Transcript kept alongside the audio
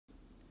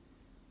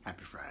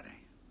Happy Friday.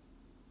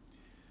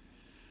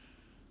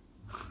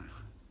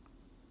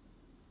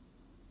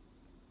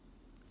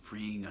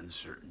 Freeing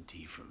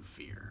uncertainty from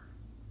fear.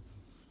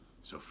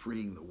 So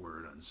freeing the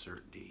word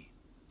uncertainty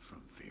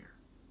from fear.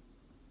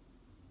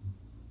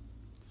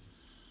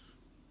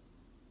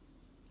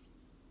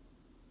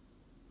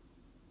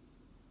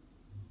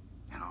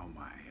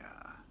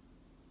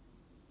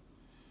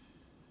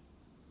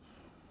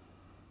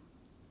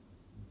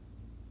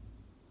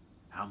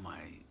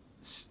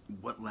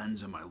 What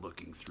lens am I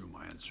looking through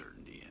my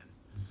uncertainty in?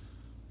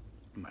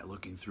 Am I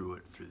looking through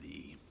it through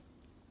the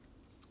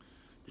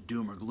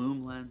doom or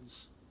gloom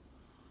lens?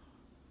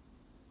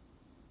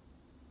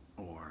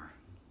 Or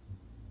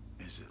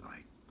is it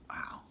like,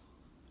 wow,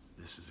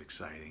 this is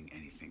exciting,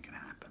 anything can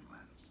happen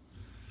lens?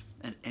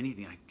 And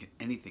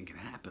anything can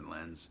happen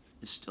lens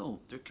is still,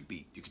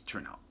 you could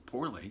turn out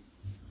poorly,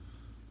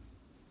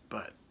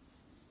 but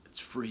it's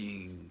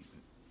freeing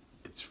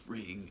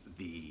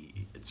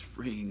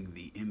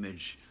the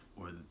image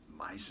or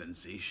my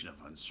sensation of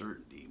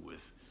uncertainty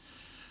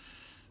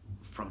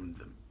from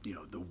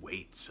the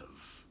weights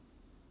of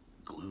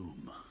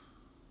gloom.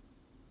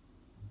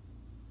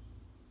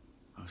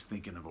 I was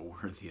thinking of a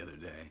word the other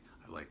day.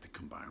 I like to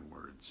combine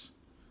words.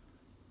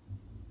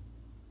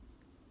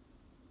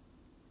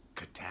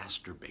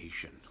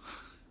 Catastrophation.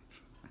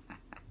 I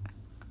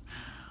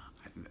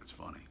think that's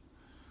funny,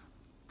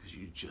 because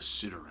you just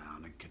sit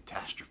around and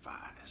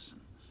catastrophize.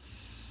 And,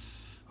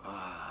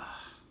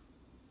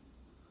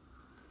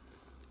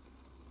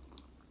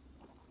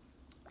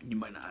 you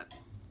might not.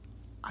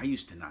 I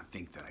used to not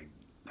think that I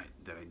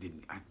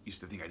didn't. I used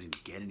to think I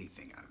didn't get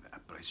anything out of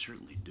that, but I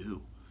certainly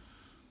do.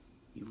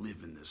 You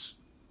live in this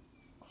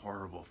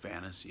horrible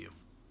fantasy of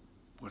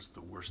what's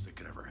the worst that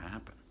could ever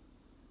happen.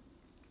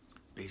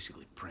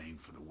 Basically praying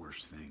for the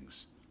worst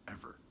things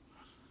ever.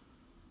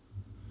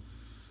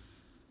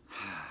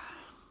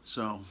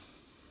 So,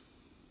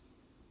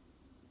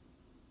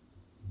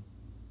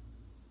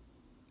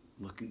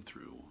 looking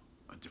through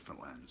a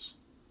different lens,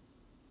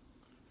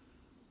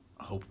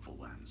 a hopeful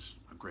lens,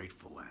 a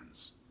grateful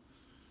lens,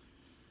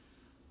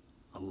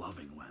 a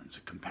loving lens,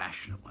 a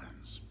compassionate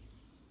lens.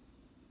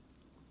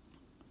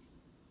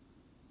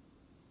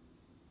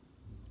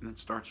 And that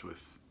starts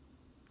with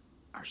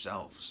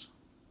ourselves.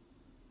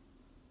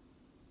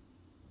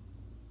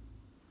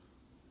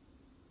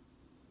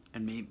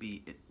 And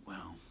maybe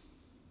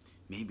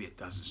it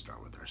doesn't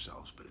start with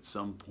ourselves, but at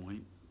some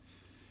point,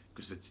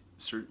 because it's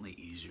certainly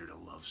easier to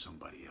love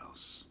somebody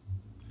else,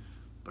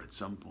 but at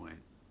some point,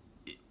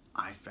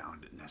 I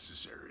found it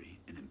necessary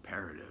and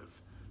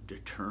imperative to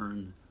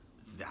turn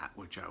that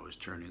which I was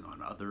turning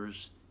on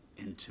others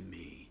into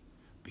me,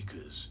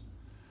 because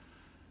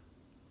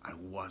I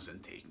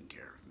wasn't taking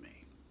care of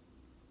me.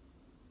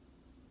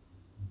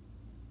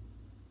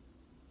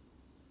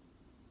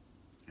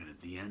 And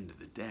at the end of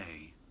the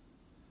day,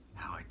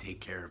 how I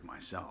take care of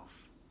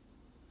myself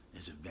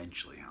is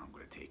eventually how I'm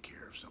going to take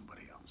care of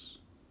somebody else.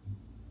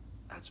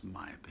 That's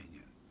my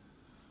opinion.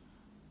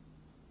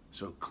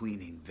 So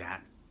cleaning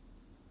that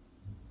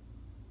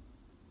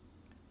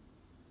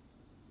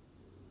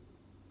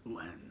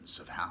lens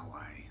of how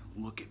I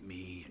look at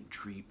me and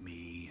treat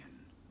me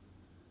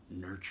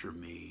and nurture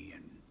me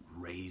and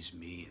raise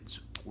me and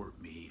support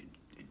me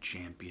and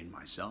champion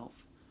myself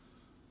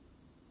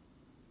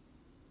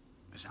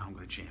is how I'm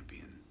going to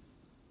champion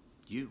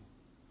you.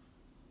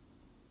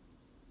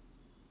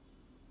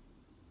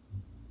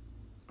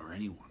 Or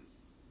anyone.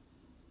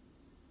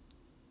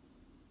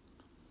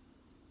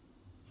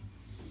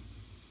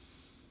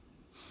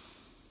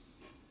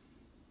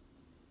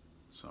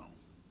 So,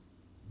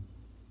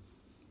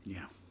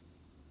 yeah.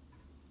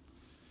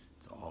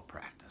 It's all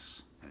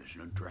practice. And there's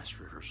no dress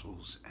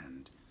rehearsals,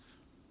 and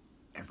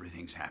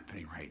everything's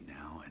happening right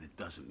now, and it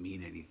doesn't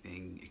mean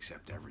anything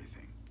except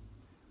everything.